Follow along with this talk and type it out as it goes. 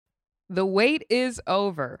The wait is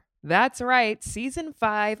over. That's right. Season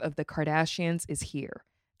 5 of The Kardashians is here.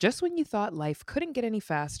 Just when you thought life couldn't get any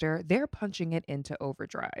faster, they're punching it into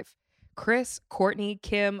overdrive. Kris, Kourtney,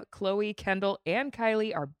 Kim, Khloe, Kendall, and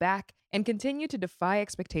Kylie are back and continue to defy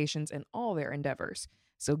expectations in all their endeavors.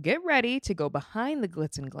 So get ready to go behind the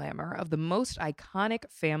glitz and glamour of the most iconic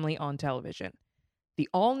family on television. The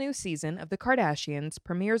all-new season of The Kardashians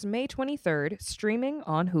premieres May 23rd, streaming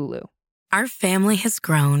on Hulu. Our family has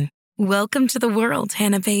grown. Welcome to the world,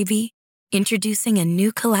 Hannah baby. Introducing a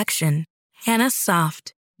new collection, Hannah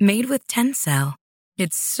Soft, made with Tencel.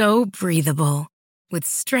 It's so breathable, with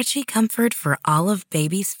stretchy comfort for all of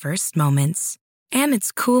baby's first moments. And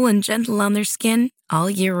it's cool and gentle on their skin all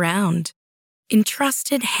year round.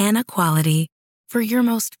 Entrusted Hannah quality for your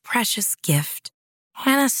most precious gift.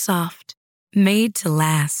 Hannah Soft, made to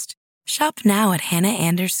last. Shop now at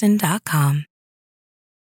hannahanderson.com.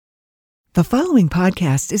 The following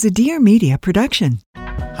podcast is a Dear Media production.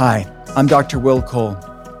 Hi, I'm Dr. Will Cole.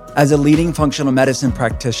 As a leading functional medicine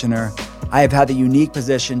practitioner, I have had the unique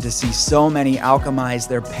position to see so many alchemize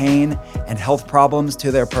their pain and health problems to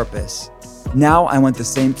their purpose. Now I want the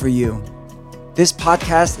same for you. This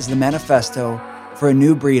podcast is the manifesto for a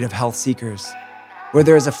new breed of health seekers, where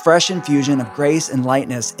there is a fresh infusion of grace and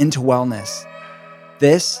lightness into wellness.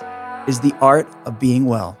 This is the art of being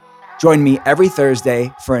well. Join me every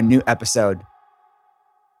Thursday for a new episode.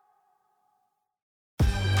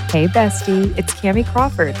 Hey bestie, it's Cami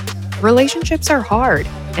Crawford. Relationships are hard,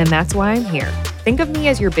 and that's why I'm here. Think of me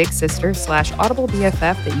as your big sister / audible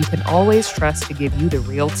BFF that you can always trust to give you the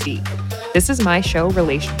real tea. This is my show,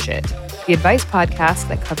 Relationship, the advice podcast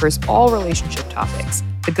that covers all relationship topics,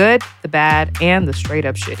 the good, the bad, and the straight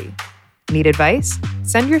up shitty. Need advice?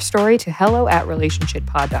 Send your story to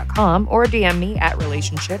hello@relationshippod.com or DM me at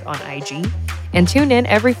relationship on IG, and tune in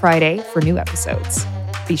every Friday for new episodes.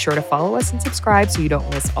 Be sure to follow us and subscribe so you don't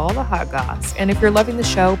miss all the hot goss. And if you're loving the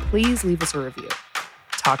show, please leave us a review.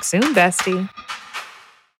 Talk soon, bestie.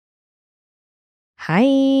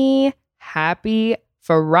 Hi. Happy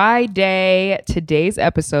Friday. Today's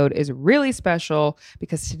episode is really special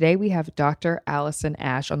because today we have Dr. Allison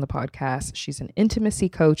Ash on the podcast. She's an intimacy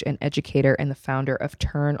coach and educator and the founder of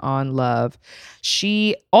Turn On Love.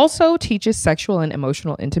 She also teaches sexual and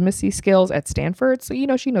emotional intimacy skills at Stanford. So,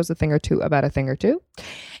 she knows a thing or two about a thing or two.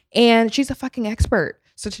 And she's a fucking expert.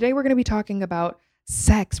 So today we're going to be talking about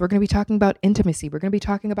sex. We're going to be talking about intimacy. We're going to be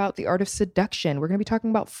talking about the art of seduction. We're going to be talking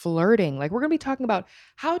about flirting. We're going to be talking about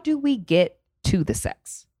how do we get to the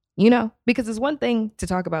sex, because it's one thing to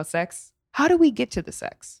talk about sex. How do we get to the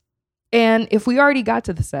sex? And if we already got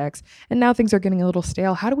to the sex and now things are getting a little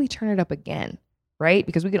stale, how do we turn it up again? Right?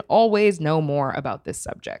 Because we can always know more about this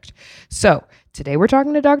subject. So today we're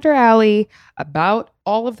talking to Dr. Allie about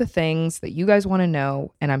all of the things that you guys want to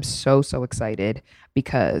know. And I'm so, so excited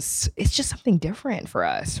because it's just something different for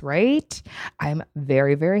us, right? I'm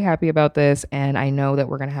very, very happy about this. And I know that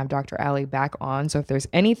we're going to have Dr. Allie back on. So if there's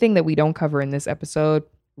anything that we don't cover in this episode,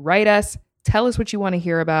 write us, tell us what you want to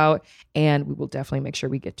hear about, and we will definitely make sure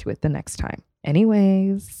we get to it the next time.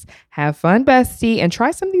 Anyways, have fun, bestie, and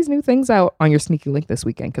try some of these new things out on your sneaky link this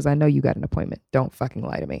weekend because I know you got an appointment. Don't fucking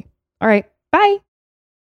lie to me. All right, bye.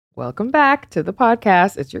 Welcome back to the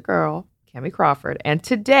podcast. It's your girl, Cami Crawford, and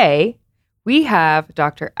today we have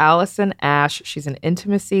Dr. Allison Ash. She's an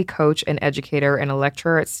intimacy coach and educator and a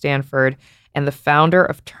lecturer at Stanford and the founder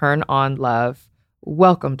of Turn On Love.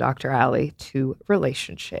 Welcome, Dr. Allie, to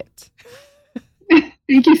Relationship.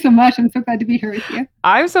 Thank you so much. I'm so glad to be here with you.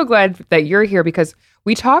 I'm so glad that you're here because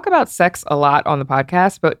we talk about sex a lot on the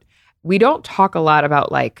podcast, but we don't talk a lot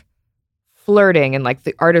about flirting and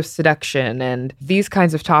the art of seduction and these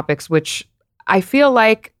kinds of topics, which I feel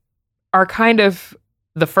like are kind of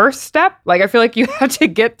the first step. I feel like you have to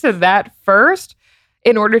get to that first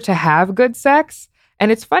in order to have good sex.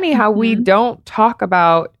 And it's funny how we don't talk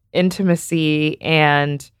about intimacy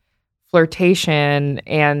and flirtation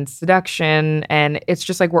and seduction, and it's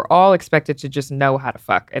just we're all expected to just know how to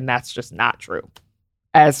fuck, and that's just not true.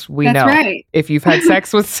 As we know, right. If you've had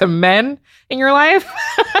sex with some men in your life,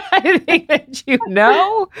 I think that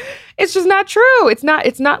it's just not true. It's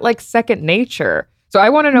not second nature. So I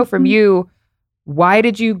want to know from you, why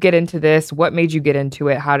did you get into this? What made you get into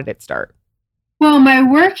it? How did it start? Well, my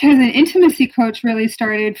work as an intimacy coach really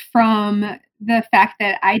started from the fact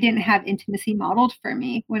that I didn't have intimacy modeled for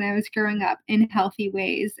me when I was growing up in healthy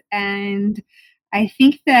ways. And I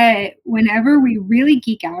think that whenever we really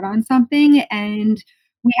geek out on something and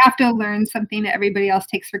we have to learn something that everybody else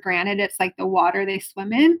takes for granted, it's like the water they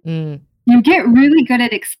swim in. You get really good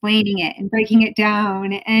at explaining it and breaking it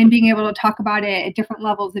down and being able to talk about it at different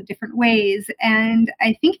levels of different ways. And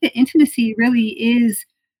I think that intimacy really is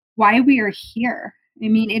why we are here. I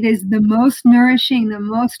mean, it is the most nourishing, the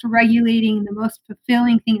most regulating, the most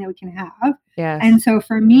fulfilling thing that we can have. And Yes. so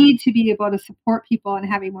for me to be able to support people and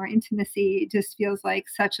having more intimacy just feels like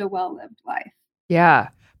such a well-lived life. Yeah.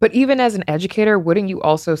 But even as an educator, wouldn't you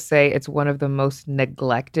also say it's one of the most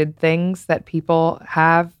neglected things that people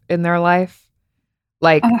have in their life?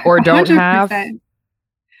 Like, Oh, or don't have? 100%.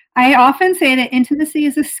 I often say that intimacy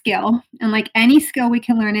is a skill, and like any skill, we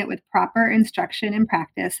can learn it with proper instruction and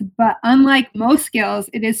practice. But unlike most skills,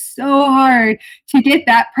 it is so hard to get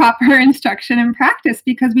that proper instruction and practice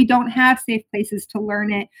because we don't have safe places to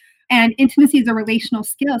learn it. And intimacy is a relational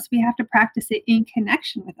skill, so we have to practice it in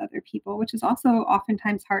connection with other people, which is also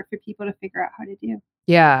oftentimes hard for people to figure out how to do.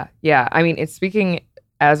 Yeah. Yeah. I mean, it's speaking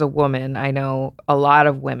as a woman, I know a lot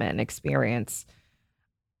of women experience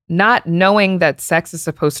not knowing that sex is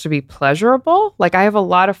supposed to be pleasurable. Like I have a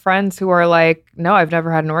lot of friends who are like, "No, I've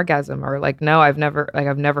never had an orgasm," or like, "No, I've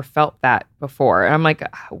never felt that before." And I'm like,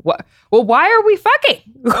 "What? Well, why are we fucking?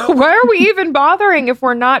 Why are we even bothering if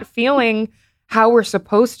we're not feeling how we're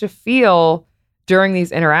supposed to feel during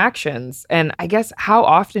these interactions?" And I guess how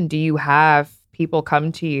often do you have people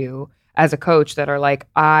come to you as a coach that are like,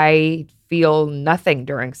 "I feel nothing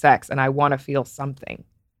during sex and I want to feel something."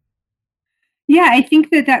 Yeah, I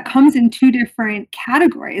think that that comes in 2 different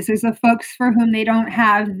categories. There's the folks for whom they don't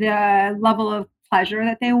have the level of pleasure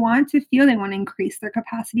that they want to feel. They want to increase their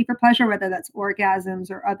capacity for pleasure, whether that's orgasms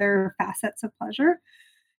or other facets of pleasure.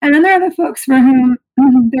 And then there are the folks for whom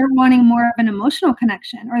they're wanting more of an emotional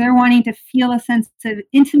connection, or they're wanting to feel a sense of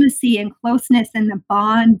intimacy and closeness and the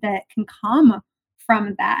bond that can come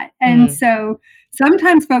from that. And Mm, so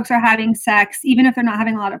sometimes folks are having sex, even if they're not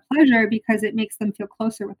having a lot of pleasure, because it makes them feel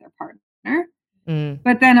closer with their partner. mm,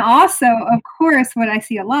 But then also, of course, what I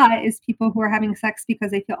see a lot is people who are having sex because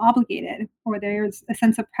they feel obligated, or there's a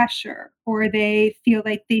sense of pressure, or they feel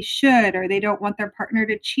like they should, or they don't want their partner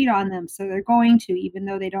to cheat on them. So they're going to, even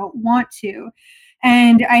though they don't want to.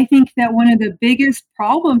 And I think that one of the biggest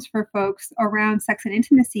problems for folks around sex and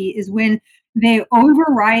intimacy is when they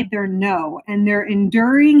override their no and they're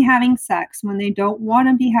enduring having sex when they don't want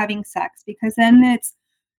to be having sex, because then it's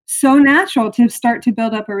so natural to start to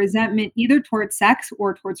build up a resentment either towards sex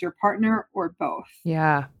or towards your partner or both.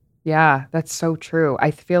 yeah. Yeah, that's so true.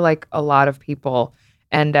 I feel like a lot of people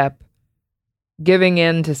end up giving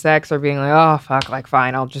in to sex or being like, "Oh, fuck, like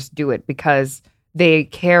fine, I'll just do it," because they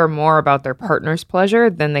care more about their partner's pleasure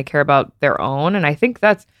than they care about their own. And I think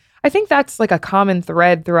that's like a common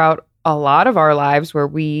thread throughout a lot of our lives where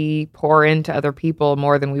we pour into other people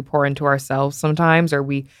more than we pour into ourselves sometimes, or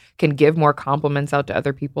we can give more compliments out to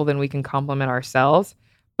other people than we can compliment ourselves.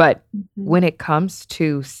 But Mhm. when it comes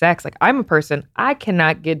to sex, like I'm a person, I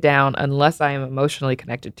cannot get down unless I am emotionally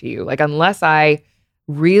connected to you. Like unless I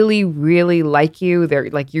really, really like you, there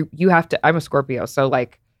like you have to, I'm a Scorpio, so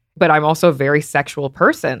like, but I'm also a very sexual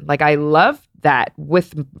person. Like I love that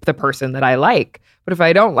with the person that I like. But if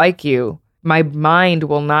I don't like you, my mind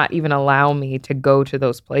will not even allow me to go to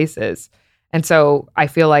those places. And so I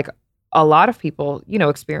feel like a lot of people,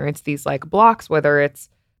 experience these like blocks, whether it's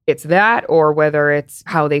that, or whether it's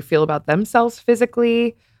how they feel about themselves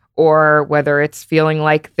physically, or whether it's feeling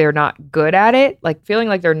like they're not good at it. Like feeling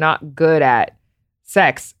like they're not good at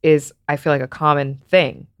sex is, I feel like, a common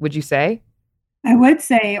thing. Would you say? I would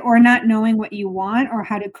say, or not knowing what you want or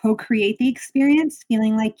how to co create the experience,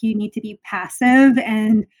 feeling like you need to be passive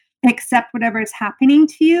and accept whatever is happening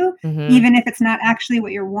to you, Mm-hmm. even if it's not actually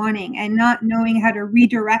what you're wanting, and not knowing how to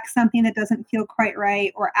redirect something that doesn't feel quite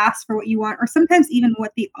right, or ask for what you want, or sometimes even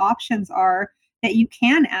what the options are that you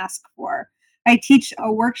can ask for. I teach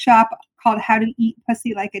a workshop called How to Eat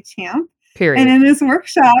Pussy Like a Champ. And Period. in this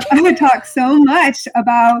workshop, I would talk so much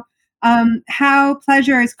about how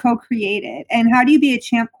pleasure is co-created and how do you be a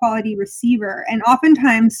champ quality receiver. And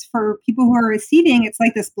oftentimes for people who are receiving, it's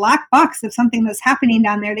like this black box of something that's happening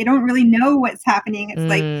down there. They don't really know what's happening. It's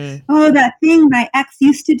like, Mm, oh, that thing my ex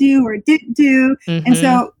used to do or didn't do. And mm-hmm.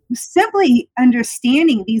 so simply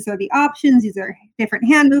understanding these are the options, these are different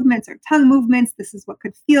hand movements or tongue movements, this is what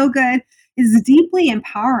could feel good, is deeply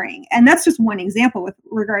empowering. And that's just one example with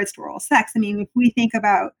regards to oral sex. I mean, if we think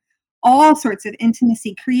about all sorts of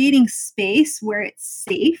intimacy, creating space where it's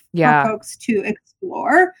safe for Yeah. folks to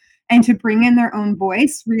explore and to bring in their own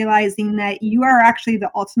voice, realizing that you are actually the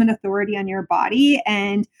ultimate authority on your body.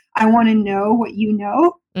 And I want to know what you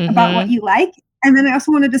know about what Mm-hmm. you like. And then I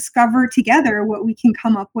also want to discover together what we can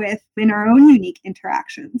come up with in our own unique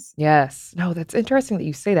interactions. Yes. No, that's interesting that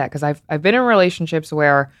you say that because I've been in relationships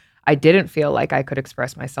where I didn't feel like I could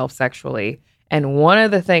express myself sexually. And one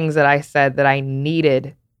of the things that I said that I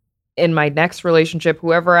needed in my next relationship,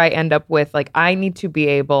 whoever I end up with, like, I need to be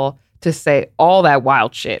able to say all that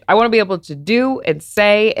wild shit. I want to be able to do and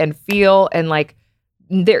say and feel, and like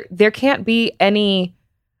there can't be any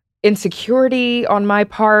insecurity on my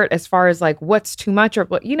part as far as like what's too much or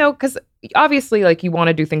what, because obviously like you want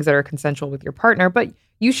to do things that are consensual with your partner, but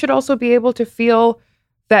you should also be able to feel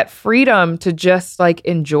that freedom to just like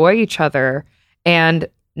enjoy each other and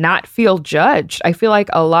not feel judged. I feel like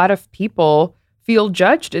a lot of people feel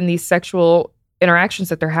judged in these sexual interactions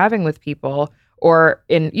that they're having with people, or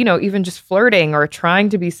in, even just flirting or trying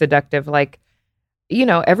to be seductive. Like,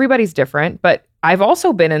 everybody's different, but I've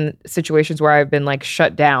also been in situations where I've been like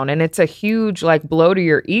shut down, and it's a huge like blow to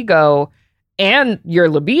your ego and your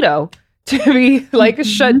libido to be like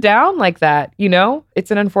shut down like that. It's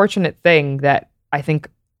an unfortunate thing that I think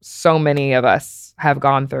so many of us have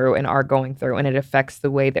gone through and are going through, and it affects the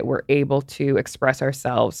way that we're able to express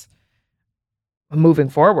ourselves moving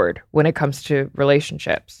forward when it comes to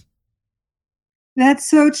relationships. That's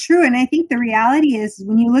so true. And I think the reality is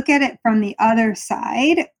when you look at it from the other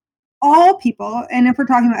side, all people, and if we're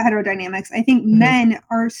talking about heterodynamics, I think men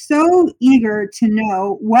are so eager to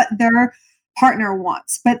know what their partner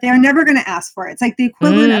wants, but they're never going to ask for it. It's like the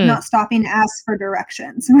equivalent of not stopping to ask for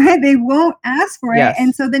directions, right? They won't ask for it.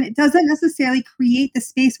 And so then it doesn't necessarily create the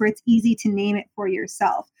space where it's easy to name it for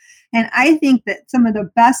yourself. And I think that some of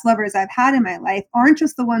the best lovers I've had in my life aren't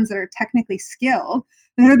just the ones that are technically skilled,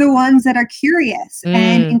 they're the ones that are curious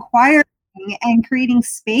and inquiring and creating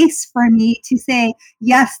space for me to say,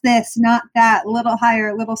 yes, this, not that, a little higher,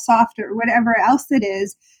 a little softer, whatever else it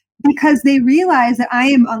is, because they realize that I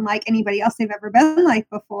am unlike anybody else they've ever been like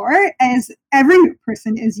before, as every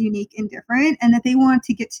person is unique and different, and that they want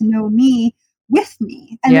to get to know me with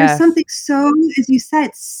me. And there's something so, as you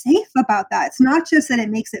said, safe about that. It's not just that it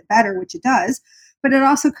makes it better, which it does, but it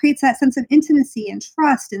also creates that sense of intimacy and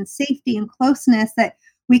trust and safety and closeness that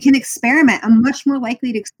we can experiment. I'm much more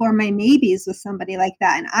likely to explore my maybes with somebody like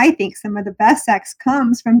that. And I think some of the best sex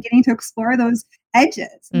comes from getting to explore those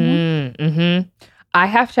edges. I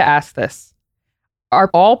have to ask this. Are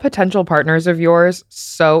all potential partners of yours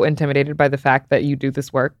so intimidated by the fact that you do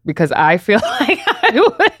this work? Because I feel like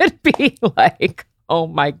I would be like, oh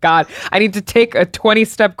my God, I need to take a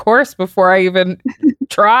 20-step course before I even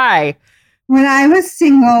try. When I was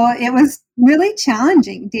single, it was really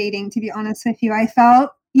challenging dating, to be honest with you. I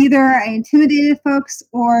felt either I intimidated folks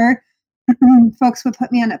or folks would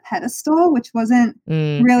put me on a pedestal, which wasn't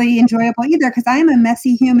really enjoyable either, because I'm a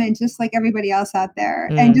messy human just like everybody else out there.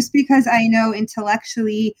 And just because I know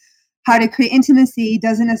intellectually how to create intimacy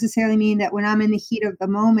doesn't necessarily mean that when I'm in the heat of the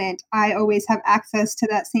moment, I always have access to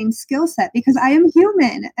that same skill set, because I am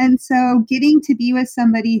human. And so getting to be with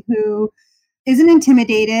somebody who isn't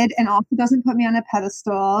intimidated and also doesn't put me on a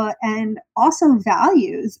pedestal and also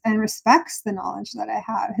values and respects the knowledge that I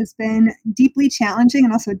have has been deeply challenging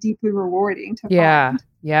and also deeply rewarding to find.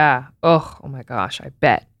 Yeah. Oh my gosh, I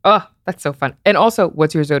bet. Oh, that's so fun. And also,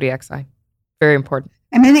 what's your zodiac sign? Very important.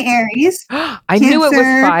 I'm in the Aries. I knew it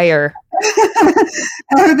was fire.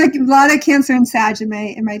 I have a lot of Cancer and Sag in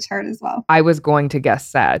my chart as well. I was going to guess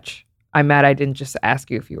Sag. I'm mad I didn't just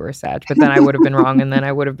ask you if you were a Sag, but then I would have been wrong, and then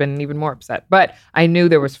I would have been even more upset. But I knew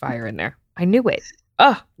there was fire in there. I knew it.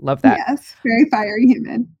 Oh, love that. Yes, very fiery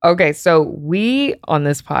human. Okay, so we on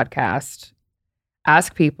this podcast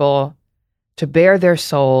ask people to bare their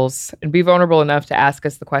souls and be vulnerable enough to ask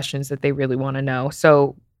us the questions that they really want to know.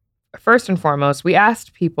 So first and foremost, we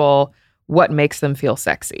asked people what makes them feel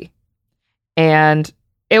sexy. And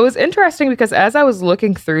it was interesting because as I was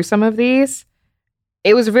looking through some of these,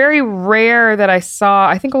 it was very rare that I saw,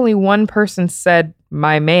 I think only one person said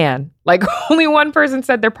my man. Like only one person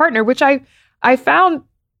said their partner, which I found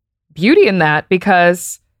beauty in that,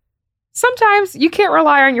 because sometimes you can't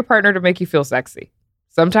rely on your partner to make you feel sexy.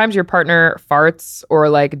 Sometimes your partner farts or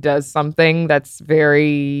like does something that's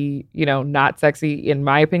very, not sexy in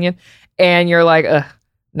my opinion. And you're like,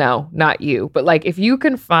 no, not you. But like if you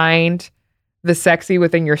can find the sexy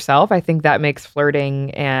within yourself, I think that makes flirting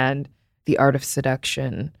and the art of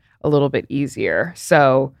seduction a little bit easier.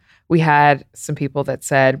 So we had some people that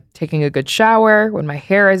said taking a good shower when my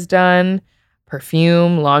hair is done,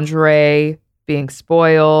 perfume, lingerie, being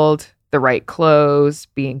spoiled, the right clothes,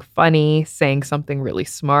 being funny, saying something really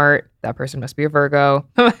smart. That person must be a Virgo.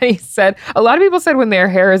 A lot of people said when their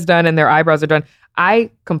hair is done and their eyebrows are done.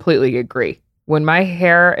 I completely agree. When my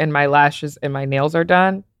hair and my lashes and my nails are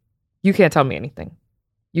done, you can't tell me anything.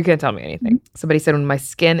 You can't tell me anything. Somebody said when my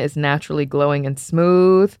skin is naturally glowing and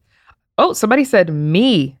smooth. Oh, somebody said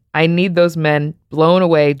me I need those men blown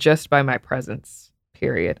away just by my presence.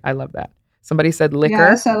 Period. I love that. Somebody said liquor.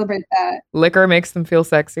 Yeah, celebrate that. Liquor makes them feel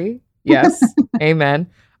sexy. Yes. Amen.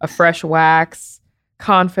 A fresh wax,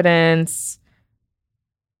 confidence.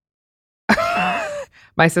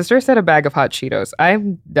 My sister said a bag of hot Cheetos.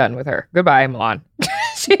 I'm done with her. Goodbye, Milan.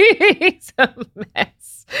 She's a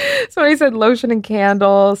mess. Somebody said lotion and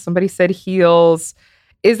candles. Somebody said heels.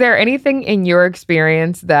 Is there anything in your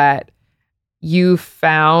experience that you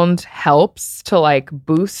found helps to like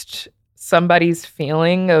boost somebody's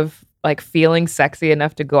feeling of like feeling sexy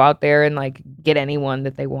enough to go out there and like get anyone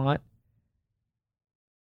that they want?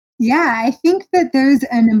 Yeah, I think that there's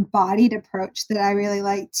an embodied approach that I really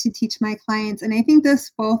like to teach my clients. And I think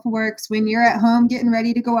this both works when you're at home getting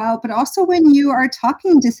ready to go out, but also when you are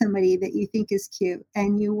talking to somebody that you think is cute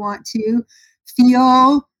and you want to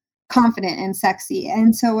feel confident and sexy.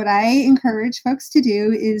 And so what I encourage folks to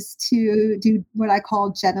do is to do what I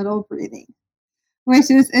call genital breathing,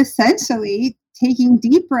 which is essentially taking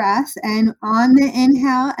deep breaths, and on the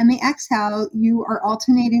inhale and the exhale, you are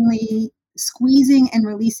alternatingly squeezing and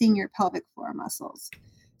releasing your pelvic floor muscles.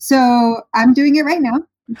 So I'm doing it right now.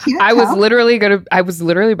 I was literally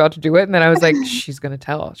about to do it, and then I was like, she's gonna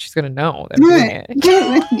tell. She's gonna know that I'm doing it. Do it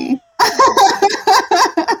with me.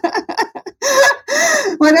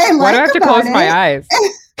 What I like Why do I have to close my eyes?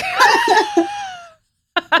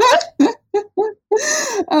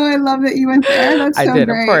 Oh, I love that you went there. That's so great.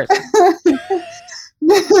 Of course.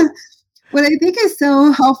 What I think is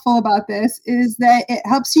so helpful about this is that it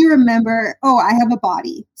helps you remember, oh, I have a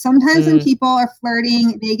body. Sometimes when people are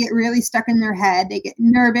flirting, they get really stuck in their head. They get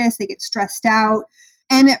nervous, they get stressed out,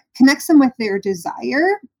 and it connects them with their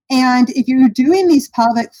desire. And if you're doing these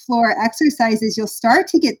pelvic floor exercises, you'll start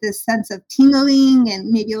to get this sense of tingling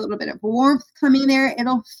and maybe a little bit of warmth coming there.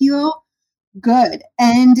 It'll feel good.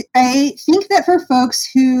 And I think that for folks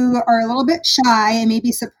who are a little bit shy and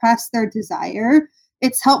maybe suppress their desire,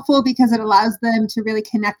 it's helpful because it allows them to really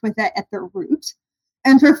connect with it at the root.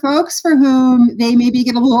 And for folks for whom they maybe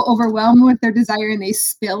get a little overwhelmed with their desire and they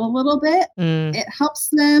spill a little bit, it helps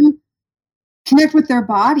them connect with their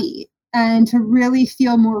body and to really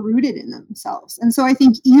feel more rooted in themselves. And so I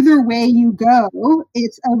think either way you go,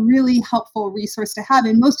 it's a really helpful resource to have.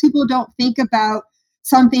 And most people don't think about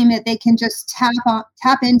something that they can just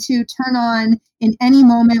tap into, turn on in any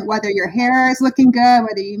moment, whether your hair is looking good,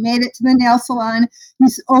 whether you made it to the nail salon. You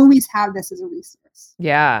always have this as a resource.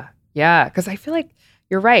 Yeah. Yeah. Because I feel like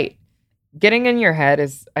you're right. Getting in your head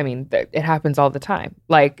is, I mean, it happens all the time.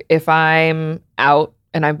 Like if I'm out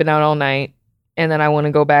and I've been out all night and then I want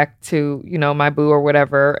to go back to, my boo or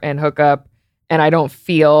whatever and hook up, and I don't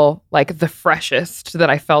feel like the freshest that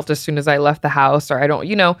I felt as soon as I left the house, or I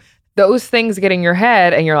don't, those things get in your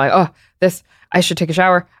head and you're like, oh, I should take a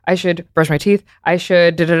shower. I should brush my teeth. I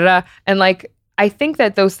should da-da-da-da. And like, I think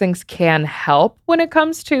that those things can help when it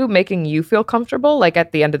comes to making you feel comfortable. Like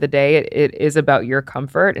at the end of the day, it is about your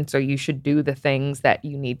comfort. And so you should do the things that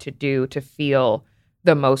you need to do to feel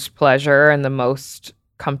the most pleasure and the most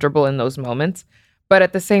comfortable in those moments. But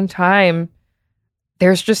at the same time,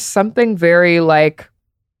 there's just something very like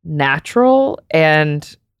natural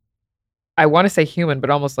and I want to say human, but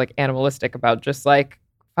almost like animalistic about just like,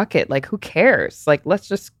 fuck it. Like, who cares? Like, let's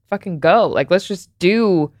just fucking go. Like, let's just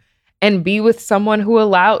do and be with someone who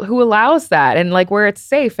allows that and like where it's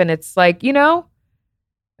safe. And it's like, am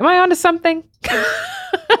I onto something?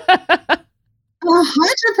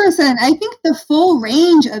 100%. I think the full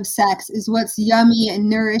range of sex is what's yummy and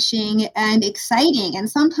nourishing and exciting. And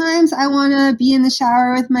sometimes I want to be in the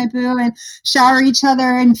shower with my boo and shower each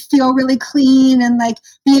other and feel really clean and like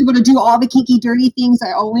be able to do all the kinky, dirty things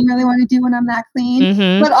I only really want to do when I'm that clean.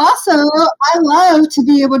 Mm-hmm. But also I love to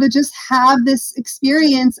be able to just have this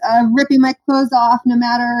experience of ripping my clothes off, no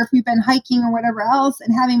matter if we've been hiking or whatever else,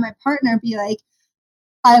 and having my partner be like,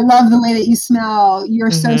 I love the way that you smell. You're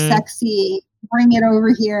so sexy. Bring it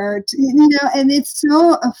over here, and it's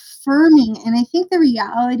so affirming. And I think the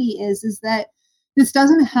reality is that this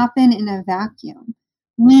doesn't happen in a vacuum.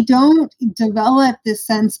 We don't develop this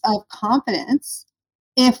sense of confidence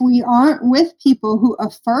if we aren't with people who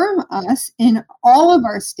affirm us in all of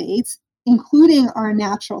our states, including our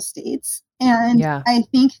natural states. And I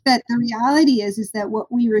think that the reality is that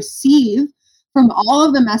what we receive from all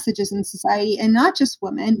of the messages in society, and not just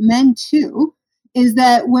women, men too, is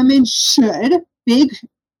that women should, big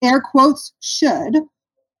air quotes, should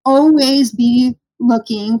always be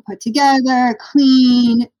looking put together,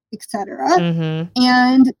 clean, etc.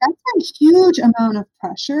 And that's a huge amount of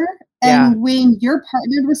pressure. And when you're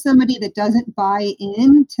partnered with somebody that doesn't buy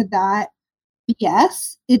into that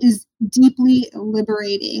yes, it is deeply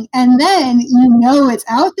liberating. And then it's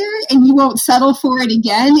out there and you won't settle for it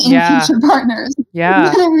again in future partners. Yeah.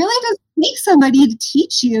 But it really does take somebody to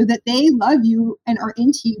teach you that they love you and are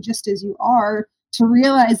into you just as you are, to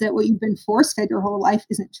realize that what you've been force-fed your whole life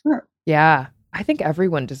isn't true. Yeah. I think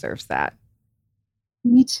everyone deserves that.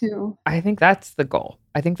 Me too. I think that's the goal.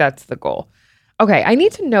 Okay, I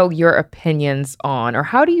need to know your opinions on, or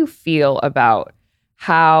how do you feel about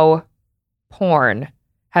how porn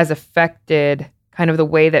has affected kind of the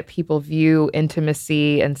way that people view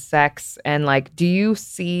intimacy and sex? And like, do you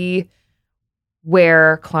see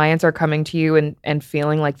where clients are coming to you and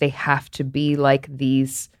feeling like they have to be like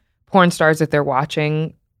these porn stars that they're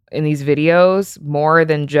watching in these videos, more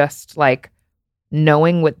than just like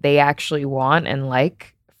knowing what they actually want and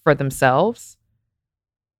like for themselves?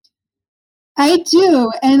 I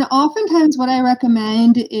do. And oftentimes what I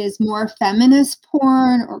recommend is more feminist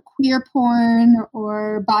porn or queer porn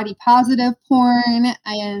or body positive porn.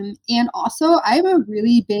 And also I'm a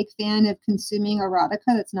really big fan of consuming erotica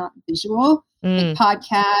that's not visual, like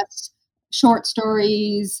podcasts, short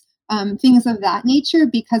stories, things of that nature,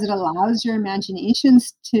 because it allows your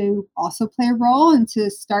imaginations to also play a role and to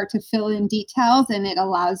start to fill in details, and it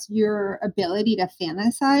allows your ability to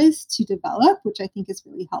fantasize to develop, which I think is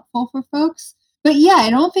really helpful for folks. But yeah, I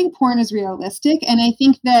don't think porn is realistic. And I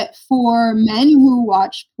think that for men who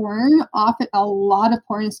watch porn, often a lot of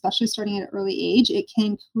porn, especially starting at an early age, it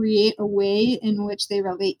can create a way in which they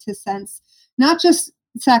relate to sense, not just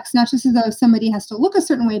sex, not just as though somebody has to look a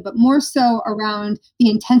certain way, but more so around the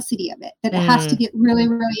intensity of it, that it has to get really,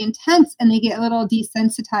 really intense, and they get a little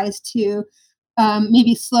desensitized to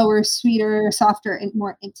maybe slower, sweeter, softer, and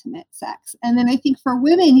more intimate sex. And then I think for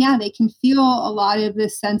women, yeah, they can feel a lot of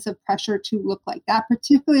this sense of pressure to look like that,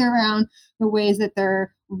 particularly around the ways that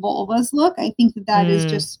their vulvas look. I think that is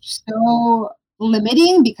just so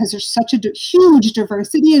limiting, because there's such a huge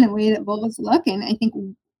diversity in the way that vulvas look. And I think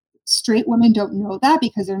straight women don't know that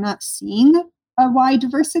because they're not seeing a wide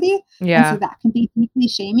diversity. And so that can be deeply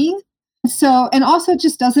shaming. So, and also it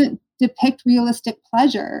just doesn't depict realistic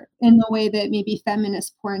pleasure in the way that maybe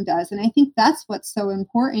feminist porn does. And I think that's what's so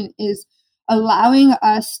important, is allowing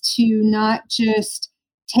us to not just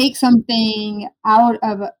take something out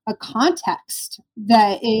of a context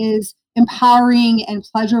that is empowering and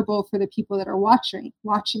pleasurable for the people that are watching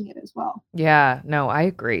it as well. Yeah, no, I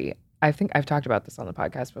agree. I think I've talked about this on the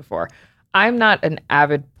podcast before. I'm not an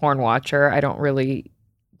avid porn watcher. I don't really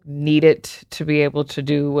need it to be able to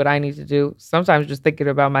do what I need to do. Sometimes just thinking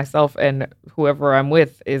about myself and whoever I'm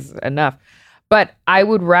with is enough. But I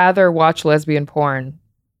would rather watch lesbian porn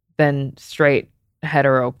than straight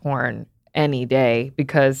hetero porn any day,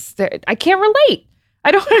 because I can't relate.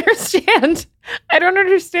 I don't understand. I don't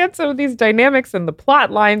understand some of these dynamics and the plot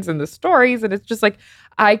lines and the stories. And it's just like,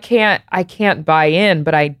 I can't buy in,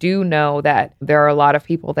 but I do know that there are a lot of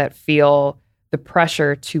people that feel the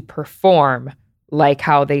pressure to perform like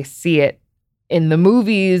how they see it in the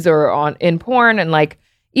movies or in porn. And like,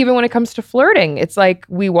 even when it comes to flirting, it's like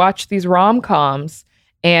we watch these rom-coms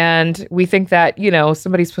and we think that,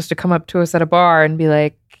 somebody's supposed to come up to us at a bar and be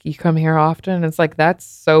like, you come here often? It's like, that's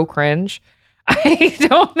so cringe. I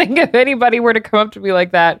don't think if anybody were to come up to me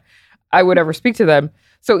like that, I would ever speak to them.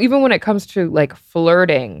 So even when it comes to like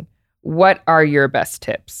flirting, what are your best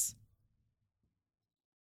tips?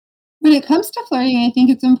 When it comes to flirting, I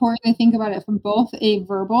think it's important to think about it from both a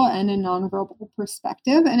verbal and a nonverbal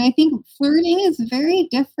perspective. And I think flirting is very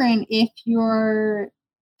different if you're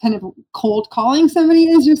kind of cold calling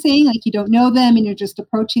somebody, as you're saying, like you don't know them and you're just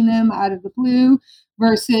approaching them out of the blue,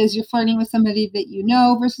 versus you're flirting with somebody that you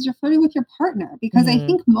know, versus you're flirting with your partner. Because I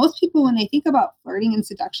think most people, when they think about flirting and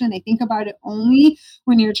seduction, they think about it only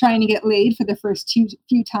when you're trying to get laid for the first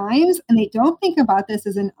few times. And they don't think about this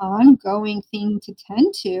as an ongoing thing to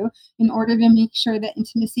tend to in order to make sure that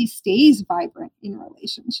intimacy stays vibrant in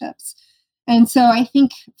relationships. And so I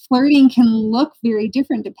think flirting can look very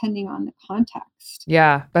different depending on the context.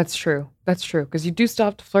 Yeah, that's true. That's true. Because you do still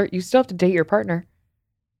have to flirt. You still have to date your partner.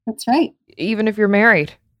 That's right. Even if you're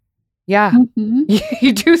married. Yeah.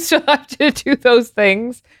 You do still have to do those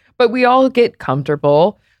things, but we all get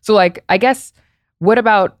comfortable. So like, I guess, what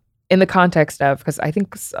about in the context of, because I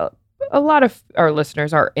think a lot of our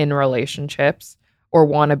listeners are in relationships or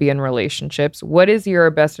want to be in relationships. What is your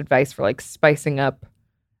best advice for like spicing up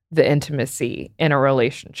the intimacy in a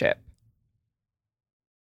relationship?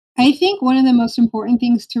 I think one of the most important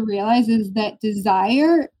things to realize is that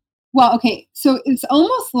desire Well, okay. So it's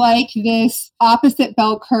almost like this opposite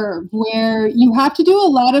bell curve where you have to do a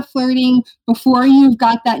lot of flirting before you've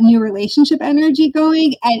got that new relationship energy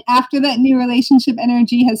going. And after that new relationship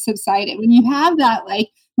energy has subsided, when you have that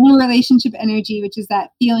like new relationship energy, which is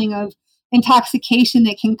that feeling of intoxication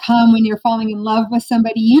that can come when you're falling in love with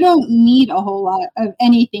somebody, you don't need a whole lot of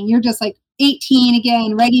anything. You're just like 18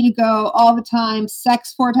 again, ready to go all the time,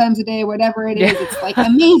 sex 4 times a day, whatever it is. It's like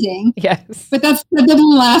amazing. Yes. But that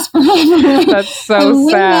doesn't last forever. That's so and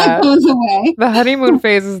when sad. that goes away. The honeymoon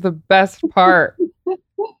phase is the best part.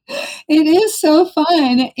 It is so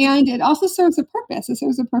fun. And it also serves a purpose. It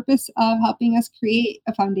serves a purpose of helping us create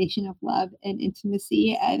a foundation of love and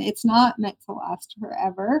intimacy. And it's not meant to last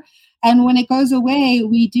forever. And when it goes away,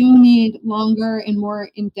 we do need longer and more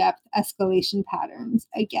in-depth escalation patterns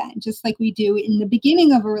again, just like we do in the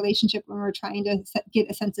beginning of a relationship when we're trying to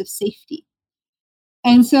get a sense of safety.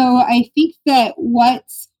 And so I think that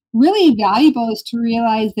what's really valuable is to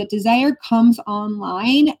realize that desire comes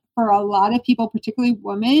online for a lot of people, particularly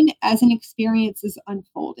women, as an experience is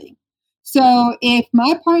unfolding. So if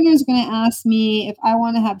my partner is going to ask me if I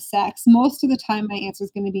want to have sex, most of the time my answer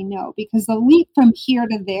is going to be no, because the leap from here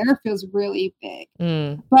to there feels really big.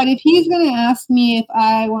 But if he's going to ask me if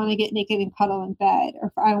I want to get naked and cuddle in bed, or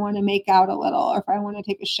if I want to make out a little, or if I want to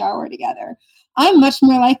take a shower together, I'm much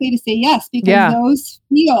more likely to say yes, because those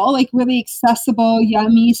feel like really accessible,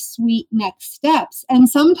 yummy, sweet next steps. And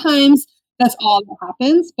sometimes that's all that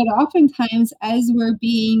happens. But oftentimes, as we're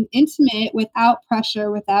being intimate without pressure,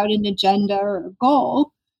 without an agenda or a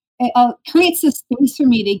goal, it creates a space for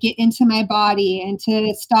me to get into my body and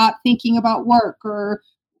to stop thinking about work or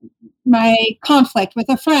my conflict with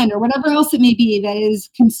a friend or whatever else it may be that is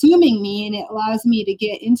consuming me. And it allows me to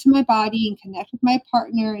get into my body and connect with my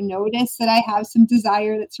partner and notice that I have some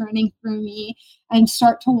desire that's running through me and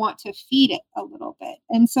start to want to feed it a little bit.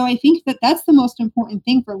 And so I think that that's the most important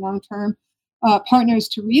thing for long-term partners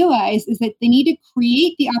to realize, is that they need to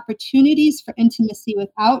create the opportunities for intimacy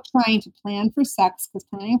without trying to plan for sex, because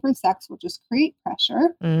planning for sex will just create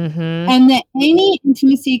pressure. And that any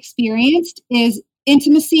intimacy experienced is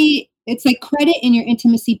intimacy. It's like credit in your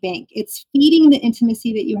intimacy bank. It's feeding the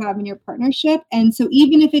intimacy that you have in your partnership. And so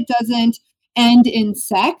even if it doesn't end in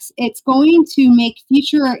sex, it's going to make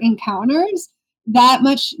future encounters that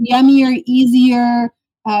much yummier, easier,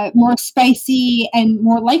 more spicy, and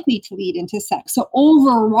more likely to lead into sex. So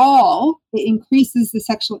overall, it increases the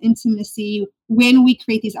sexual intimacy when we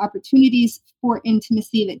create these opportunities for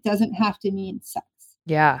intimacy that doesn't have to mean sex.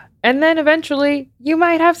 Yeah. And then eventually you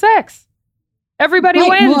might have sex. Everybody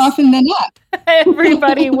wins. More often than not.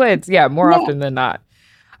 Everybody wins. Yeah, more often than not.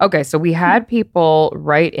 Okay, so we had people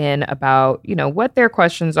write in about, what their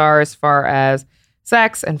questions are as far as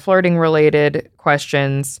sex and flirting related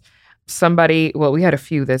questions. We had a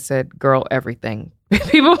few that said, girl, everything.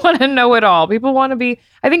 People want to know it all. People want to be,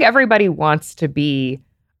 I think everybody wants to be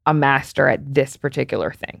a master at this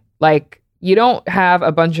particular thing. Like, you don't have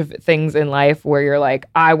a bunch of things in life where you're like,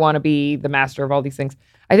 I want to be the master of all these things.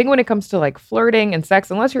 I think when it comes to like flirting and sex,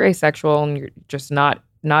 unless you're asexual and you're just not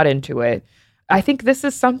into it, I think this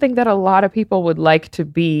is something that a lot of people would like to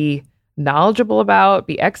be knowledgeable about,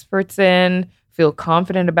 be experts in, feel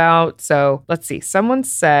confident about. So let's see. Someone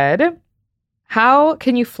said, how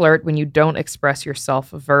can you flirt when you don't express yourself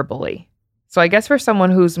verbally? So I guess for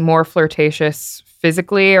someone who's more flirtatious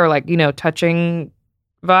physically or like, touching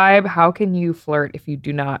vibe, how can you flirt if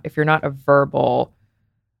you're not a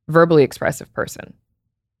verbally expressive person?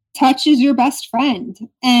 Touch is your best friend.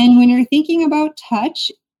 And when you're thinking about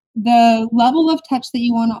touch, the level of touch that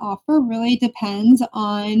you want to offer really depends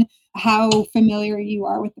on how familiar you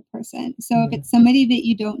are with the person. So if it's somebody that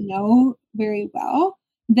you don't know very well,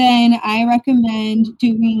 then I recommend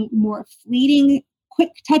doing more fleeting,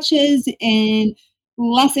 quick touches in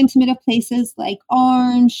less intimate of places like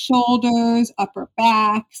arms, shoulders, upper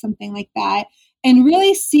back, something like that. And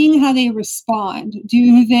really seeing how they respond.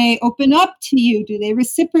 Do they open up to you? Do they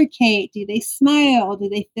reciprocate? Do they smile? Do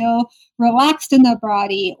they feel relaxed in their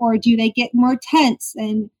body? Or do they get more tense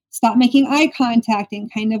and stop making eye contact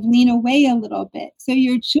and kind of lean away a little bit? So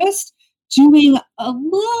you're just doing a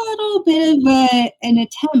little bit of an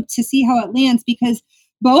attempt to see how it lands, because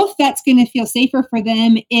both that's going to feel safer for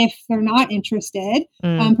them if they're not interested,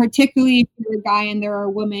 particularly if you're a guy and they're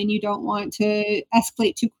a woman. You don't want to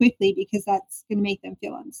escalate too quickly because that's going to make them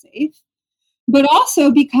feel unsafe. But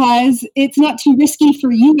also because it's not too risky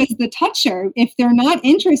for you as the toucher. If they're not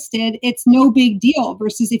interested, it's no big deal.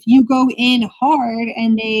 Versus if you go in hard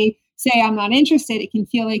and they say, I'm not interested, it can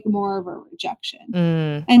feel like more of a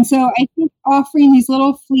rejection. And so I think offering these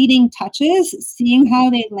little fleeting touches, seeing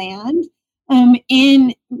how they land,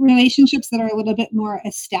 In relationships that are a little bit more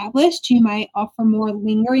established, you might offer more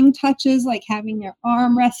lingering touches, like having your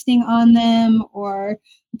arm resting on them, or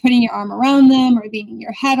putting your arm around them, or leaning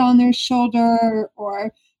your head on their shoulder,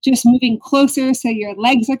 or just moving closer so your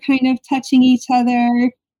legs are kind of touching each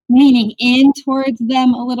other, leaning in towards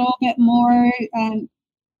them a little bit more.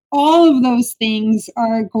 All of those things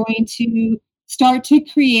are going to start to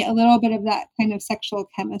create a little bit of that kind of sexual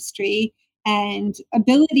chemistry and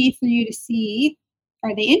ability for you to see,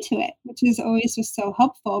 are they into it, which is always just so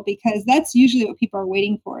helpful, because that's usually what people are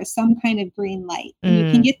waiting for, is some kind of green light. And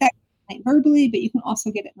you can get that light verbally, but you can also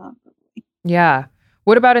get it non-verbally. Yeah.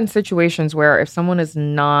 What about in situations where if someone is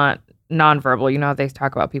not nonverbal, you know, they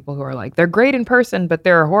talk about people who are like, they're great in person, but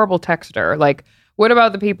they're a horrible texter. Like, what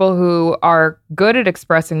about the people who are good at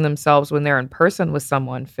expressing themselves when they're in person with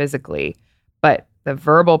someone physically, but the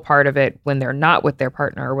verbal part of it when they're not with their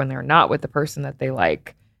partner or when they're not with the person that they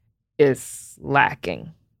like is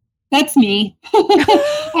lacking? That's me.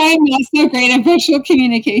 I'm not so great at visual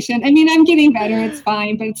communication. I mean, I'm getting better. It's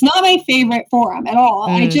fine, but it's not my favorite forum at all.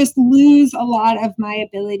 I just lose a lot of my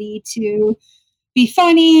ability to be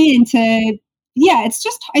funny and to, yeah, it's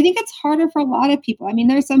just, I think it's harder for a lot of people. I mean,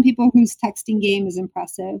 there are some people whose texting game is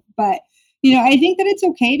impressive, but I think that it's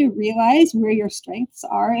okay to realize where your strengths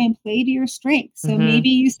are and play to your strengths. So maybe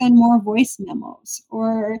you send more voice memos,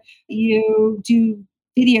 or you do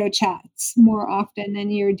video chats more often than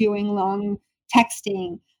you're doing long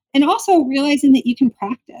texting. And also realizing that you can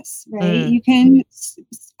practice, right?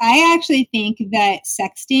 I actually think that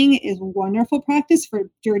sexting is wonderful practice for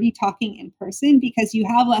dirty talking in person, because you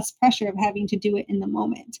have less pressure of having to do it in the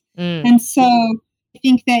moment. And so I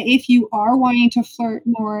think that if you are wanting to flirt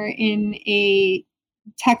more in a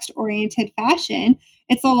text-oriented fashion,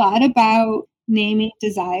 it's a lot about naming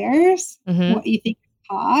desires, what you think is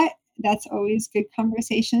hot. That's always good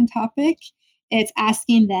conversation topic. It's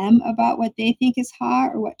asking them about what they think is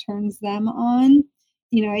hot or what turns them on.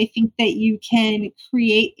 I think that you can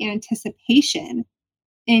create anticipation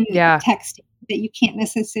in texting that you can't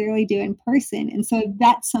necessarily do in person. And so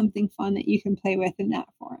that's something fun that you can play with in that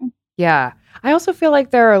forum. Yeah. I also feel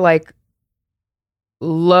like there are like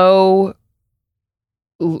not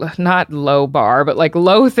low bar, but like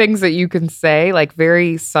low things that you can say, like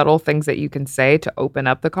very subtle things that you can say to open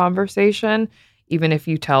up the conversation. Even if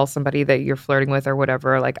you tell somebody that you're flirting with or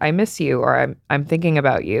whatever, like, I miss you, or I'm thinking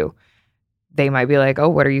about you, they might be like, oh,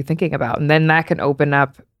 what are you thinking about? And then that can open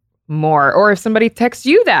up more. Or if somebody texts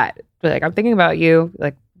you that, be like, I'm thinking about you,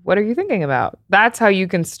 like, what are you thinking about? That's how you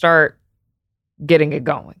can start getting it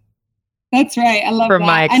going. That's right. I love From that.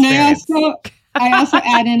 my experience. And I also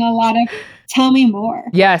add in a lot of tell me more.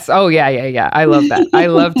 Yes. Oh, yeah. I love that. I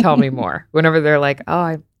love tell me more. Whenever they're like,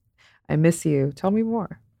 oh, I miss you. Tell me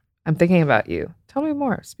more. I'm thinking about you. Tell me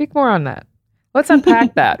more. Speak more on that. Let's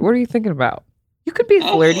unpack that. What are you thinking about? You could be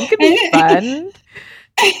flirty. You could be fun.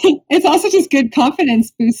 It's also just good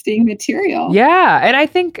confidence boosting material. Yeah. And I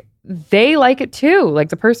think they like it too. Like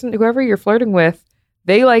the person, whoever you're flirting with,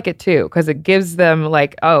 they like it too, because it gives them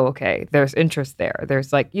like, oh, okay, there's interest there.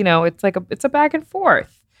 There's like, it's a back and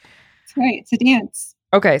forth. That's right. It's a dance.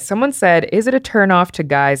 Okay. Someone said, is it a turnoff to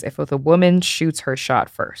guys if a woman shoots her shot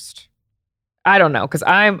first? I don't know, because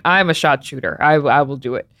I'm a shot shooter. I will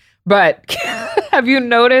do it. But have you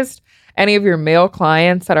noticed any of your male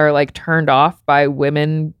clients that are like turned off by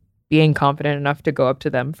women being confident enough to go up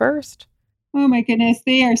to them first? Oh my goodness,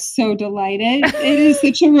 they are so delighted. It is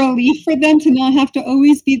such a relief for them to not have to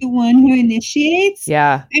always be the one who initiates.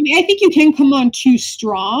 Yeah. I mean, I think you can come on too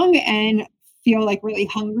strong and feel like really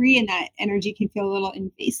hungry, and that energy can feel a little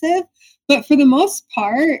invasive. But for the most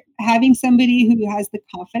part, having somebody who has the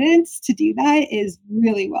confidence to do that is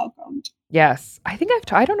really welcomed. Yes. I think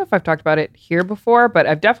I don't know if I've talked about it here before, but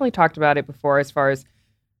I've definitely talked about it before as far as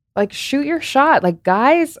like shoot your shot. Like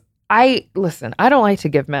guys, I don't like to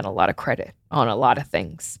give men a lot of credit on a lot of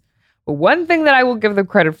things. But one thing that I will give them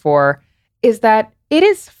credit for is that it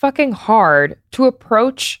is fucking hard to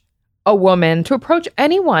approach a woman, to approach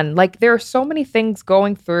anyone. Like there are so many things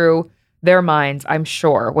going through their minds, I'm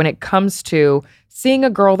sure, when it comes to seeing a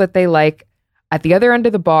girl that they like at the other end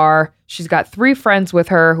of the bar. She's got 3 friends with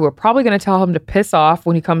her who are probably going to tell him to piss off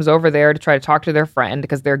when he comes over there to try to talk to their friend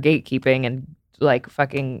because they're gatekeeping and like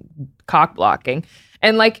fucking cock blocking.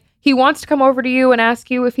 And like, he wants to come over to you and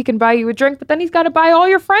ask you if he can buy you a drink, but then he's got to buy all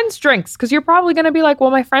your friends drinks because you're probably going to be like,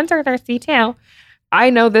 well, my friends are thirsty too.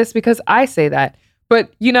 I know this because I say that.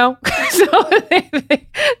 But, so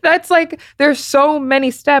that's like, there's so many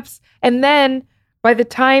steps. And then by the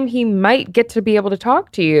time he might get to be able to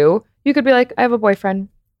talk to you, you could be like, I have a boyfriend.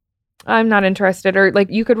 I'm not interested. Or like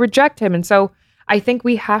you could reject him. And so I think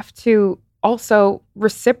we have to also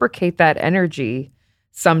reciprocate that energy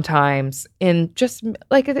sometimes in just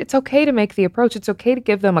like, it's okay to make the approach. It's okay to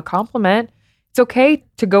give them a compliment. It's okay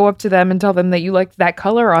to go up to them and tell them that you like that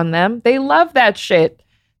color on them. They love that shit.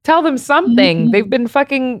 Tell them something. Mhm. They've been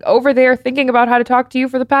fucking over there thinking about how to talk to you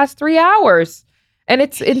for the past 3 hours. And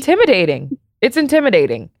it's intimidating. It's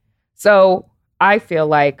intimidating. So I feel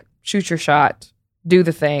like shoot your shot, do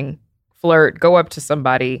the thing, flirt, go up to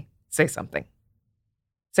somebody, say something.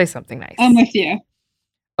 Say something nice. I'm with you.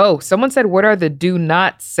 Oh, someone said, what are the do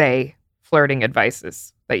not say flirting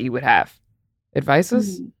advices that you would have?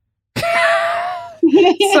 Advices?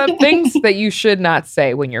 Some things that you should not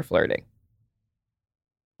say when you're flirting.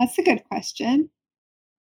 That's a good question.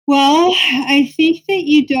 Well, I think that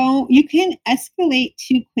you can escalate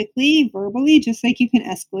too quickly verbally, just like you can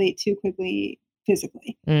escalate too quickly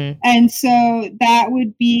physically. Mm. And so that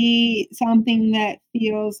would be something that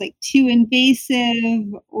feels like too invasive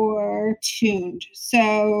or tuned.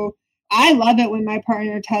 So I love it when my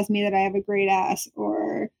partner tells me that I have a great ass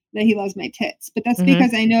or that he loves my tits, but that's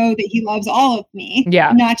because I know that he loves all of me,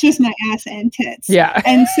 Yeah. not just my ass and tits. Yeah.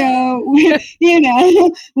 And so,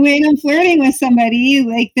 when I'm flirting with somebody,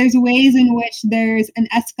 like there's ways in which there's an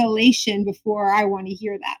escalation before I want to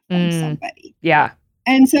hear that from somebody. Yeah.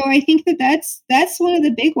 And so I think that that's one of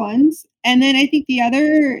the big ones. And then I think the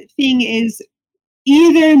other thing is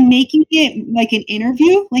either making it like an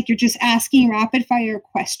interview, like you're just asking rapid fire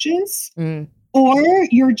questions, or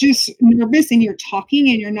you're just nervous and you're talking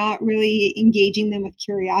and you're not really engaging them with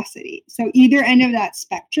curiosity. So either end of that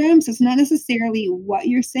spectrum. So it's not necessarily what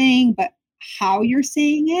you're saying, but how you're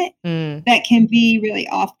saying it that can be really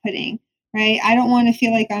off-putting. Right. I don't want to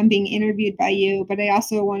feel like I'm being interviewed by you, but I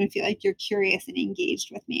also want to feel like you're curious and engaged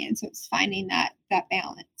with me. And so it's finding that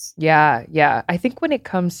balance. Yeah. Yeah. I think when it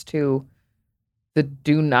comes to the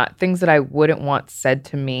do not things that I wouldn't want said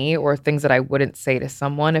to me or things that I wouldn't say to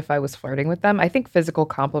someone if I was flirting with them, I think physical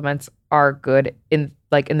compliments are good in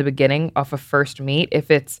the beginning off a first meet. If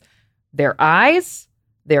it's their eyes,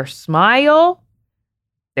 their smile,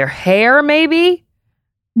 their hair, maybe.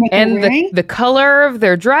 And the color of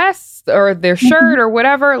their dress or their shirt or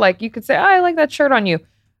whatever, like you could say, oh, I like that shirt on you.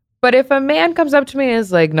 But if a man comes up to me and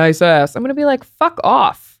is like, nice ass, I'm going to be like, fuck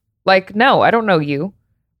off. Like, no, I don't know you.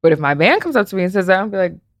 But if my man comes up to me and says that, I'll be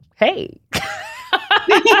like, hey.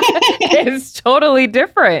 It's totally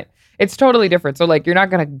different. It's totally different. So like, you're not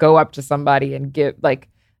going to go up to somebody and give like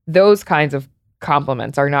those kinds of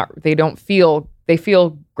compliments they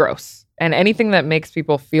feel gross. And anything that makes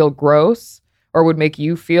people feel gross or would make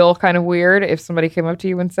you feel kind of weird if somebody came up to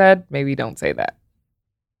you and said, maybe don't say that.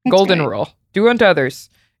 That's Golden right. Rule. Do unto others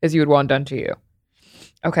as you would want done to you.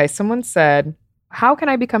 Okay, someone said, how can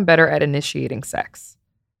I become better at initiating sex?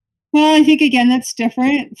 Well, I think, again, that's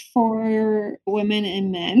different for women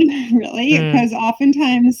and men, really, because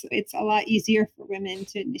oftentimes it's a lot easier for women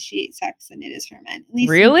to initiate sex than it is for men. At least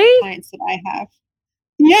really? The clients that I have.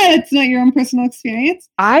 Yeah, it's not your own personal experience.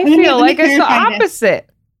 I feel like it's the opposite.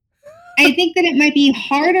 I think that it might be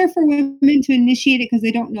harder for women to initiate it because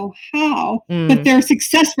they don't know how, but their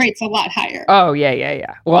success rate's a lot higher. Oh,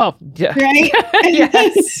 yeah. Well, yeah. Right?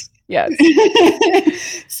 Yes.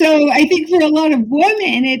 So I think for a lot of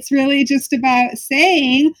women, it's really just about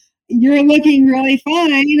saying, you're looking really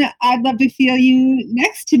fine. I'd love to feel you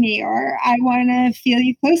next to me, or I want to feel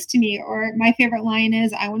you close to me. Or my favorite line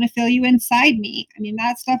is, I want to feel you inside me. I mean,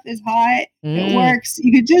 that stuff is hot. It works.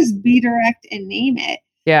 You could just be direct and name it.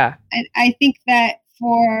 Yeah. And I think that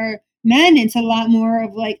for men, it's a lot more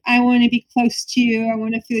of like, I want to be close to you. I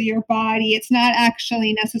want to feel your body. It's not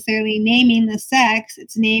actually necessarily naming the sex.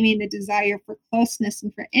 It's naming the desire for closeness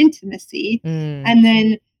and for intimacy. And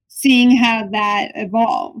then seeing how that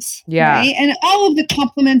evolves. Yeah. Right? And all of the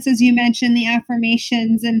compliments, as you mentioned, the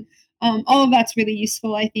affirmations and all of that's really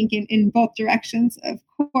useful, I think, in both directions, of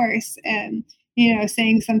course. And,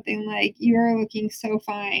 saying something like, you're looking so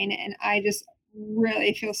fine and I just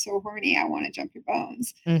really feel so horny, I want to jump your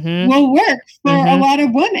bones, will work for a lot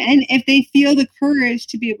of women if they feel the courage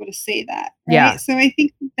to be able to say that. Right? Yeah. So I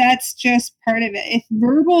think that's just part of it. If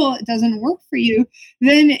verbal doesn't work for you,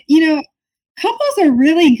 then, couples are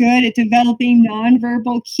really good at developing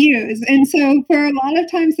nonverbal cues. And so for a lot of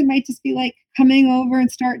times it might just be like coming over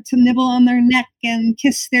and start to nibble on their neck and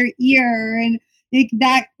kiss their ear and like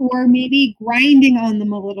that, or maybe grinding on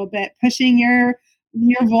them a little bit, pushing your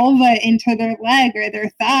vulva into their leg or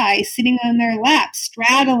their thigh, sitting on their lap,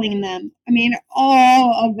 straddling them. I mean,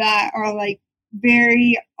 all of that are like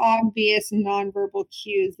very obvious nonverbal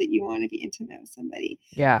cues that you want to be intimate with somebody.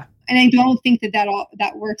 Yeah. And I don't think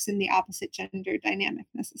that works in the opposite gender dynamic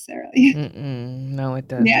necessarily. No, it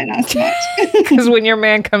doesn't. Yeah, not so much. Because when your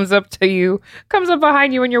man comes up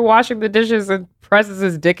behind you when you're washing the dishes and presses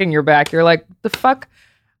his dick in your back, you're like, the fuck?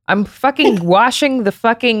 I'm fucking washing the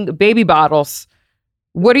fucking baby bottles.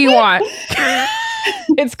 What do you want?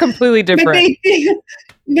 It's completely different.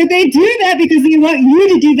 But they do that because they want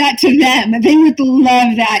you to do that to them. They would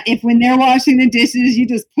love that if when they're washing the dishes, you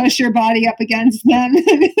just push your body up against them.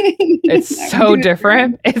 It's so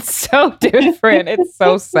different. It's so different. It's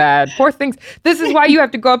so sad. Poor things. This is why you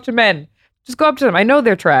have to go up to men. Just go up to them. I know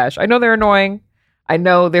they're trash. I know they're annoying. I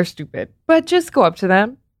know they're stupid. But just go up to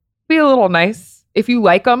them. Be a little nice. If you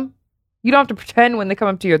like them, you don't have to pretend when they come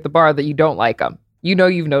up to you at the bar that you don't like them. You know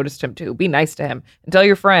you've noticed him too. Be nice to him. And tell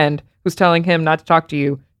your friend who's telling him not to talk to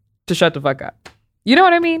you to shut the fuck up. You know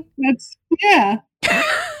what I mean? Yeah.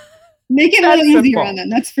 Make it a little easier on them.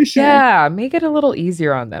 That's for sure. Yeah, make it a little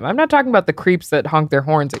easier on them. I'm not talking about the creeps that honk their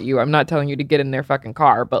horns at you. I'm not telling you to get in their fucking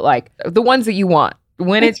car, but like the ones that you want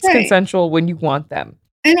when it's consensual, when you want them.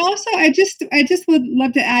 And also, I just would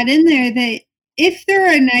love to add in there that if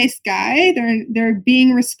they're a nice guy, they're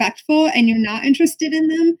being respectful, and you're not interested in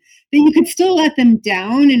them, then you could still let them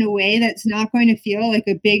down in a way that's not going to feel like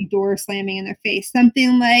a big door slamming in their face.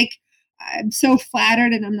 Something like, I'm so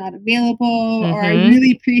flattered and I'm not available, or I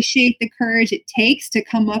really appreciate the courage it takes to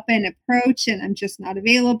come up and approach and I'm just not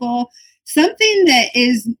available. Something that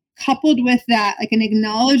is coupled with that, like an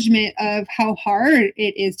acknowledgement of how hard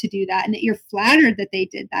it is to do that and that you're flattered that they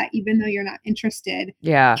did that, even though you're not interested,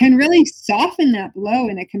 can really soften that blow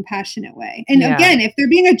in a compassionate way. And again, if they're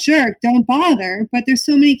being a jerk, don't bother. But there's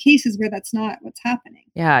so many cases where that's not what's happening.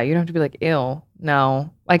 Yeah, you don't have to be like, ew,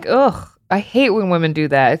 no. Like, ugh, I hate when women do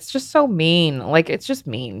that. It's just so mean. Like, it's just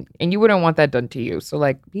mean. And you wouldn't want that done to you. So,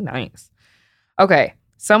 like, be nice. Okay,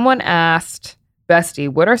 someone asked, Bestie,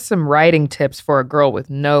 what are some writing tips for a girl with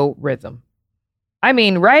no rhythm? I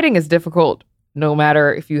mean, writing is difficult no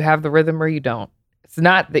matter if you have the rhythm or you don't. It's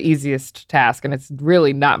not the easiest task, and it's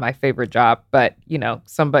really not my favorite job. But, you know,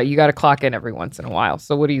 you got to clock in every once in a while.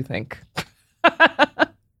 So what do you think?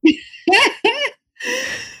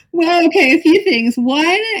 Well, okay, a few things. One,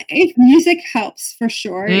 if music helps for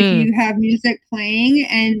sure. If you have music playing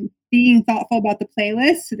and being thoughtful about the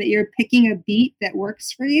playlist so that you're picking a beat that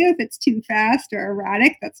works for you. If it's too fast or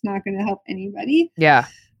erratic, that's not going to help anybody. Yeah.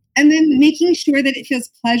 And then making sure that it feels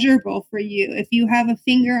pleasurable for you. If you have a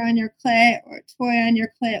finger on your clit or a toy on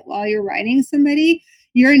your clit while you're writing somebody,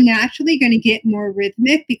 you're naturally going to get more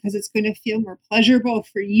rhythmic because it's going to feel more pleasurable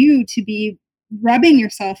for you to be rubbing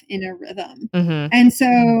yourself in a rhythm. And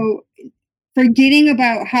so forgetting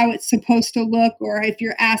about how it's supposed to look, or if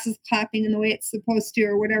your ass is clapping in the way it's supposed to,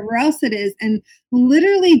 or whatever else it is, and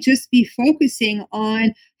literally just be focusing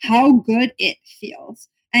on how good it feels.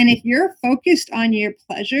 And if you're focused on your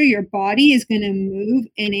pleasure, your body is going to move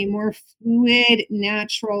in a more fluid,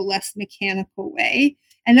 natural, less mechanical way.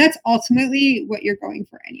 And that's ultimately what you're going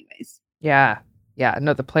for anyways. Yeah. Yeah.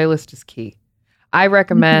 No, the playlist is key. I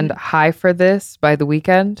recommend High for This by The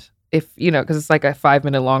Weeknd. If, you know, because it's like a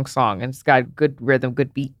 5-minute long song and it's got good rhythm,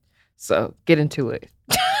 good beat. So get into it.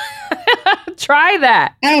 Try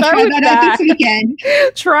that. I'll try that out this weekend.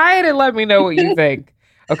 Try it and let me know what you think.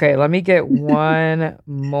 Okay, let me get one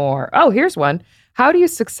more. Oh, here's one. How do you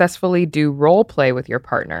successfully do role play with your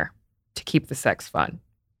partner to keep the sex fun?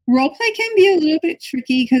 Role play can be a little bit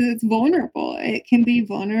tricky because it's vulnerable. It can be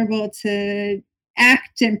vulnerable to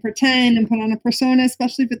act and pretend and put on a persona,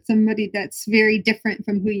 especially if it's somebody that's very different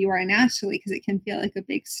from who you are naturally, because it can feel like a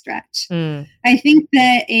big stretch. I think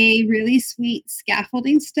that a really sweet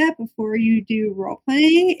scaffolding step before you do role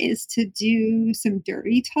playing is to do some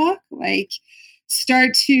dirty talk, like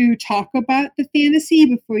start to talk about the fantasy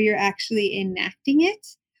before you're actually enacting it,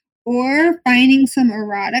 or finding some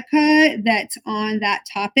erotica that's on that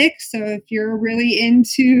topic. So if you're really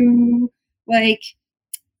into like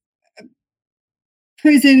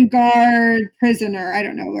prison guard, prisoner, I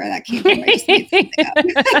don't know where that came from. I just made something up.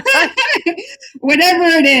 Whatever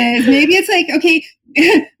it is. Maybe it's like, okay,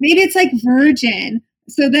 maybe it's like virgin.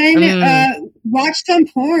 So then watch some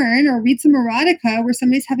porn or read some erotica where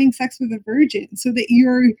somebody's having sex with a virgin so that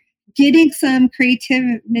you're getting some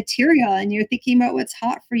creative material and you're thinking about what's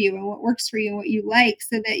hot for you and what works for you and what you like,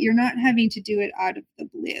 so that you're not having to do it out of the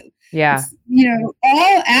blue. Yeah. You know,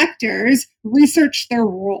 all actors research their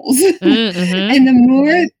roles. And the more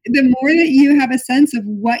that you have a sense of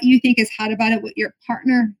what you think is hot about it, what your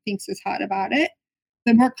partner thinks is hot about it,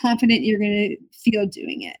 the more confident you're going to feel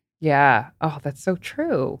doing it. Yeah. Oh, that's so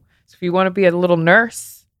true. So if you want to be a little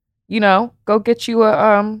nurse, go get you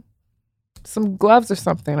some gloves or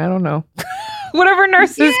something. I don't know. Whatever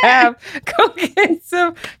nurses have,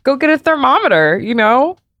 go get a thermometer,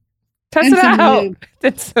 test And it some out. lube.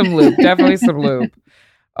 It's some lube, definitely some lube.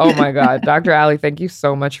 Oh my God. Dr. Ali, thank you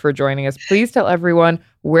so much for joining us. Please tell everyone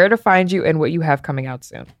where to find you and what you have coming out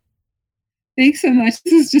soon. Thanks so much.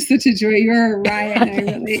 This is just such a joy. You're a riot.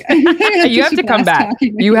 And You have to come back.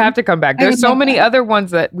 You have to come back. There's so many that. other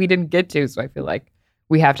ones that we didn't get to, so I feel like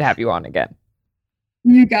we have to have you on again.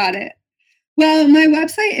 You got it. Well, my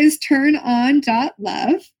website is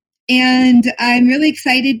turnon.love. And I'm really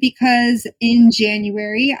excited because in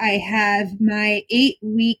January, I have my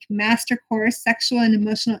 8-week master course, Sexual and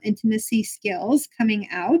Emotional Intimacy Skills, coming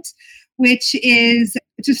out, which is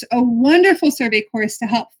just a wonderful survey course to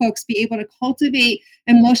help folks be able to cultivate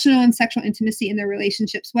emotional and sexual intimacy in their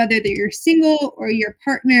relationships, whether you're single or you're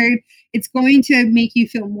partnered. It's going to make you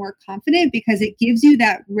feel more confident because it gives you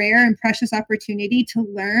that rare and precious opportunity to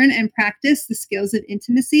learn and practice the skills of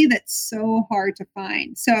intimacy that's so hard to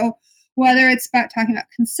find. So whether it's about talking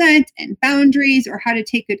about consent and boundaries or how to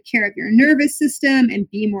take good care of your nervous system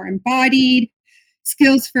and be more embodied,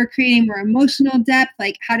 skills for creating more emotional depth,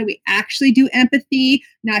 like how do we actually do empathy,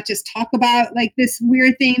 not just talk about like this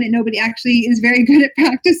weird thing that nobody actually is very good at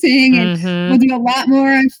practicing. And we'll do a lot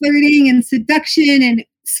more on flirting and seduction and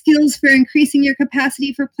skills for increasing your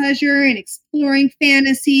capacity for pleasure and exploring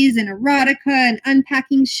fantasies and erotica and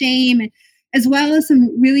unpacking shame, and as well as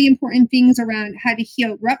some really important things around how to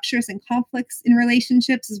heal ruptures and conflicts in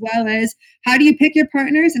relationships, as well as how do you pick your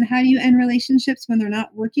partners and how do you end relationships when they're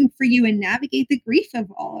not working for you and navigate the grief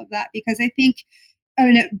of all of that. Because I think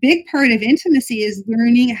a big part of intimacy is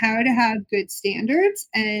learning how to have good standards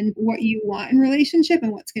and what you want in relationship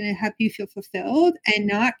and what's going to help you feel fulfilled, and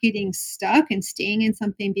not getting stuck and staying in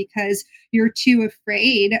something because you're too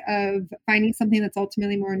afraid of finding something that's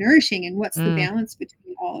ultimately more nourishing. And what's the balance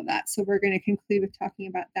between all of that? So we're going to conclude with talking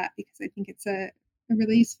about that because I think it's a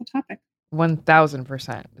really useful topic.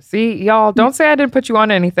 1000%. See, y'all, don't say I didn't put you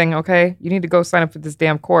on anything, okay? You need to go sign up for this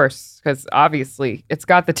damn course because obviously it's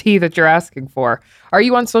got the tea that you're asking for. Are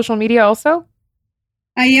you on social media also?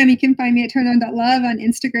 I am. You can find me at turnon.love on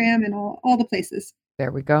Instagram and all the places.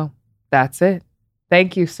 There we go. That's it.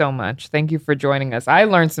 Thank you so much. Thank you for joining us. I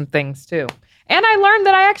learned some things too. And I learned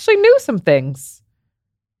that I actually knew some things.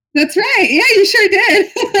 That's right. Yeah, you sure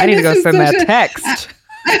did. I need to go send that text.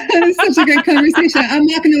 It was such a good conversation. I'm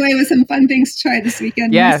walking away with some fun things to try this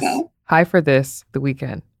weekend. Yes. Myself. Hi for the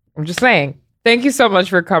weekend. I'm just saying. Thank you so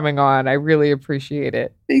much for coming on. I really appreciate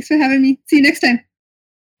it. Thanks for having me. See you next time.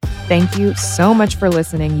 Thank you so much for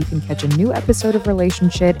listening. You can catch a new episode of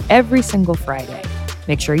Relationship every single Friday.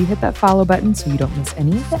 Make sure you hit that follow button so you don't miss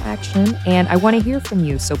any of the action. And I want to hear from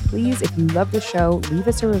you. So please, if you love the show, leave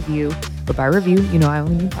us a review. But by review, I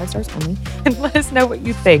only mean 5 stars only. And let us know what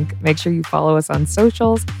you think. Make sure you follow us on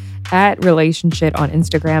socials at Relationship on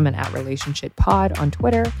Instagram and at Relationship Pod on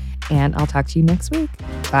Twitter. And I'll talk to you next week.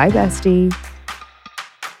 Bye, bestie.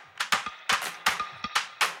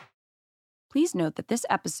 Please note that this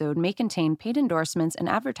episode may contain paid endorsements and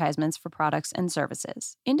advertisements for products and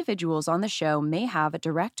services. Individuals on the show may have a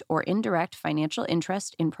direct or indirect financial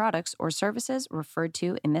interest in products or services referred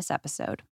to in this episode.